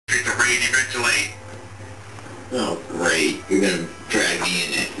raid eventually. Oh, great. You're gonna drag me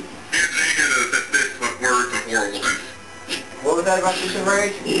in it. This words of horribleness. What was that about Distant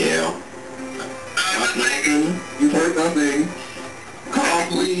Rage? Yeah. Nothing. You've heard nothing. Call,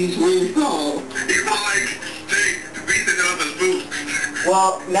 please, call. He's like, hey, beat the other's boots.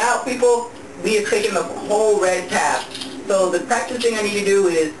 Well, now people, we have taken the whole red cap. So the practice thing I need to do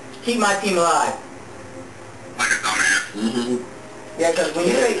is keep my team alive. Like a dumbass. Mm-hmm. Yeah, because when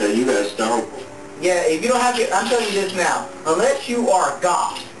you say... Yeah, you gotta start. Yeah, if you don't have your... I'm telling you this now. Unless you are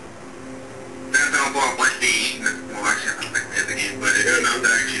goth. Then I'll go up like the... Well, actually, I'm not like the game, but it's enough to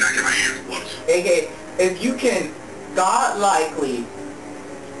actually not get my hands whooped. Okay, if you can godlikely...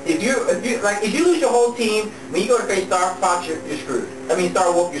 If you lose your whole team, when you go to face Starfox, you're screwed. I mean,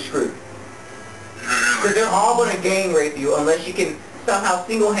 Starwolf, you're screwed. Because they're all going to gang rape you unless you can somehow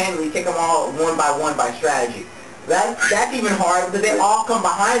single-handedly take them all one by strategy. That's even hard because they all come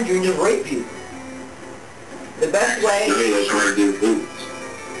behind you and just rape you. The best way... That's how I do boots.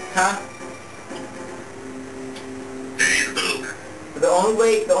 Huh?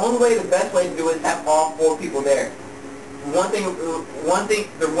 The best way to do it is have all 4 people there. The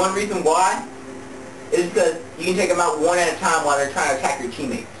one reason why is because you can take them out one at a time while they're trying to attack your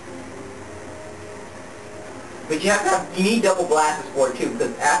teammates. But you need double blasts for it too,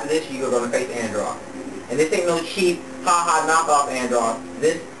 because after this you're going to face Androth. And this ain't no cheap, haha knockoff Androth.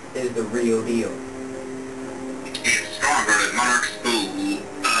 This is the real deal. It's stronger than Monarch's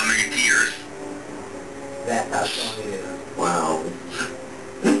Tears. That's how strong it is. Wow.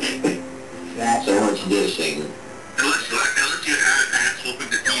 That's so much dissing. Unless you add ass whooping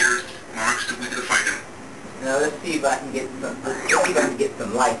to Tears, Monarch's too weak to fight him. Now let's see if I can get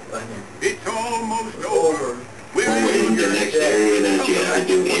some life on here. It's almost over. We're in the next area that you have to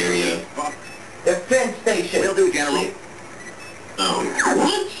do area. Defense station. We'll do, General. Oh,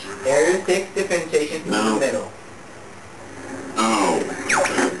 what? Area 6 defense station in the middle. Oh.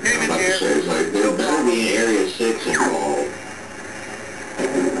 I'm about to say, it's like, there better be an area 6 involved.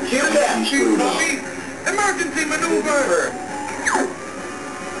 Shoot them! Shoot up. Emergency maneuver!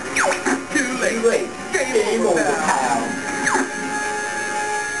 Too late. Game over, pal.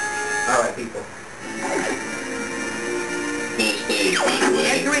 Alright, people. Best stage, by the way.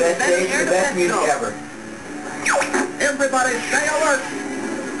 Best stage, the best music ever. Everybody stay alert!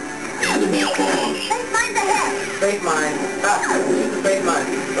 And the best boss. Space mine. Shoot the space mine.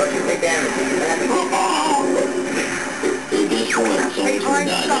 Or you take damage. Hey, guess what? Someone's gonna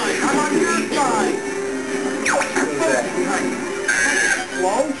die. I'm on your side!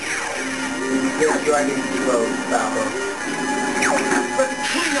 Slow? Yes, you are getting slow, Starfox.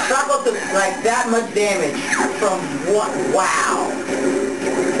 Starfox took like that much damage from what? Wow.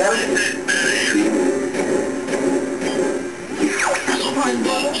 That was...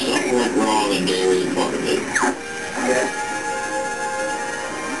 Something went wrong and Dave was in front of it. Yeah.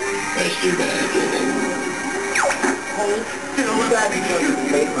 That's too bad, kid. You gotta be doing some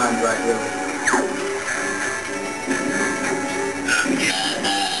space mines right, really.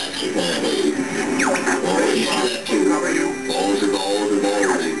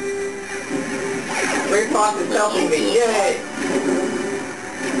 Great Fox is helping me, yay!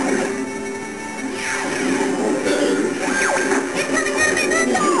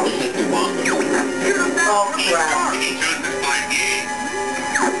 Oh crap.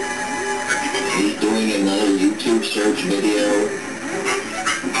 He's doing another YouTube search video.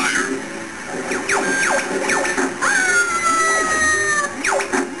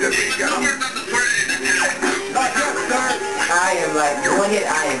 I am like, one hit,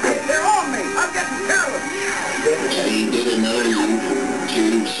 I am dead. They're on me! I'm getting careless! He did another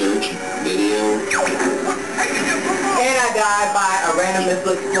YouTube search video. And I died by a random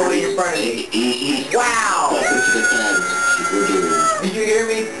missile exploding in front of me. Wow! Did you hear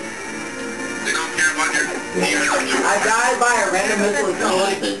me? They don't care about your... I died by a random missile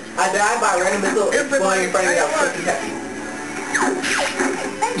exploding. I died by a random missile exploding in front of me. That was so happy.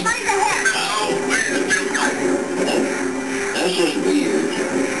 That's just weird.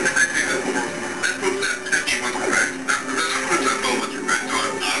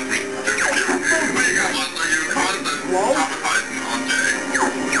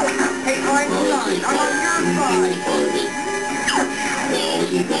 Hey, I'm on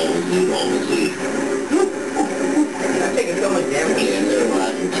your Ballsy. I'm taking so much damage. And they're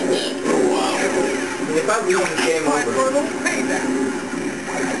laughing at that for a while. If I lose this game over.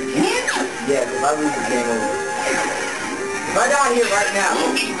 Yes, if I lose this game over. If I die here right now.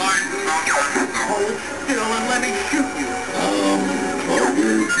 Hold still and let me shoot you. Well,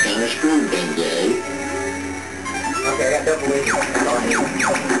 you're kind of screwed then, Jay. Okay, I got double wings. That's all I need.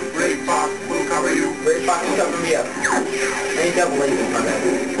 Great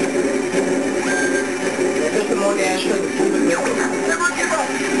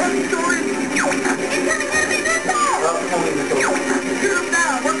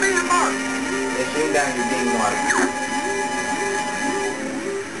down, you're being like...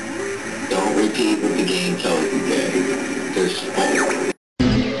 Don't repeat what the game tells you, Dave. There's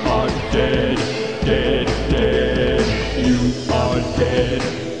You are dead, dead, dead. You are dead,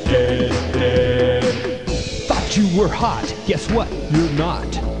 dead, dead. Thought you were hot. Guess what? You're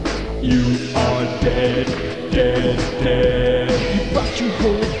not. You are dead, dead, dead. You brought your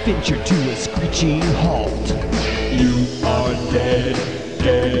whole adventure to a screeching halt. You are dead,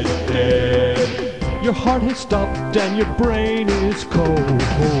 dead, dead. Your heart has stopped and your brain is cold.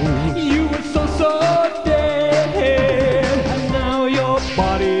 You were so dead, and now your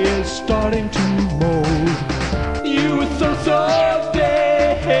body is starting to mold. You were so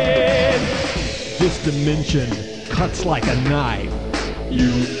dead. This dimension cuts like a knife. You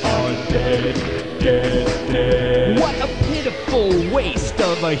are dead, dead, dead. What a pitiful waste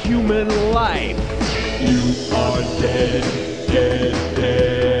of a human life. You are dead, dead,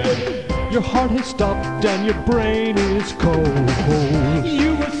 dead. Your heart has stopped and your brain is cold.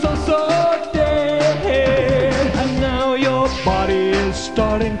 You were so dead, and now your body is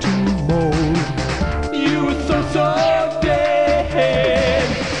starting to mold. You were so dead.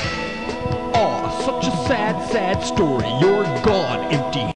 Aw, such a sad, sad story. You're gone, empty.